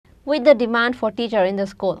With the demand for teacher in the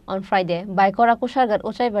school, on Friday, Baikhora Kusarghat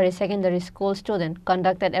Uchaibari Secondary School student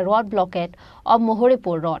conducted a road blockade of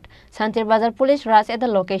Muhuripur Road. Santirbazaar Police rushed at the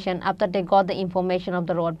location after they got the information of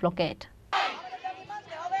the road blockade.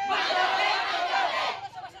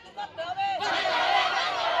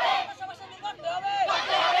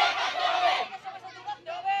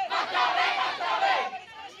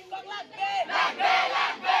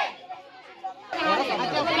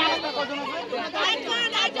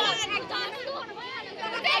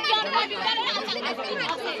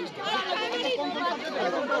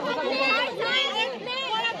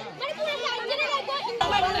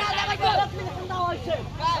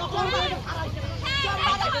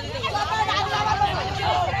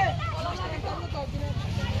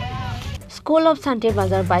 School of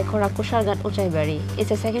Santirbazaar Baikhora Kusarghat Uchaibari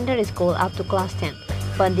is a secondary school up to class 10,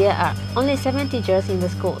 but there are only 7 teachers in the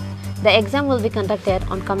school. The exam will be conducted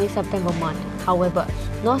on coming September month. However,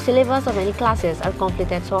 no syllabus of any classes are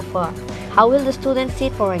completed so far. How will the students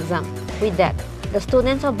sit for exam? With that, the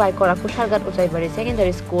students of Baikhora Kusarghat Uchaibari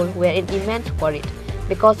Secondary School were in immense worry.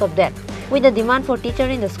 Because of that, with the demand for teacher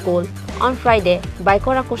in the school, on Friday,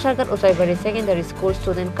 Baikhora Kusarghat Uchaibari Secondary School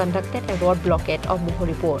students conducted a road blockade of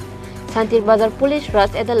Muhuripur. Santirbazaar Police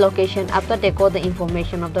rushed at the location after they got the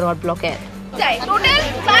information of the road blockade. Total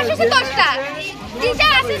class is 10টা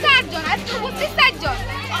teacher আছে 4 জন আর 24 জন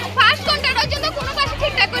first contractor জন্য কোনো কাজ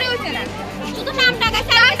ঠিকঠাক করে হচ্ছে না শুধু নাম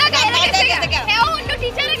ডাকাছে হ্যাঁ অন্য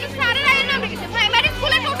টিচারের কি স্যারের আগে নাম রেখেছে প্রাইমারি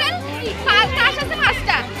স্কুলে টোটাল ক্লাস আছে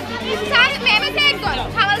 5টা স্যার ম্যাম আছে একজন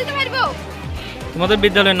খাওয়া দিতে পারবো তোমাদের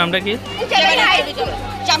বিদ্যালয়ের নামটা কি উচাইবাড়ি হাই স্কুল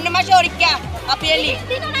সামনে মাসে পরীক্ষা আপিলি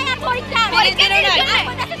দিন না আর পরীক্ষা আমাদের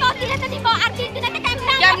 10 দিনে তো দিব আর 3 দিনে একটা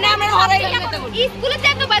কেমনে আমরা হারাই স্কুলে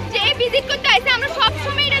যতবার যে ভিজিট করতে আইছে আমরা সব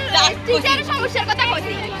সময় এটা টিচারের সমস্যার কথা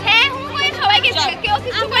কইছি হ্যাঁ হুমে সবাইকে কেউ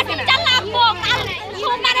কিছু করছে না চালাবো কাল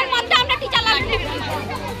সোমবারের মধ্যে আমরা টিচার লাগবে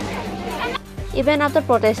Even after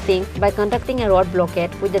protesting by conducting a road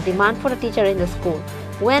blockade with the demand for a teacher in the school,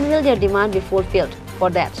 when will their demand be fulfilled? For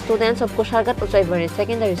that, students of Kusarghat Uchaibari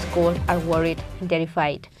Secondary School are worried and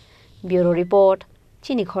terrified. Bureau Report,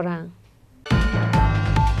 Baikhora.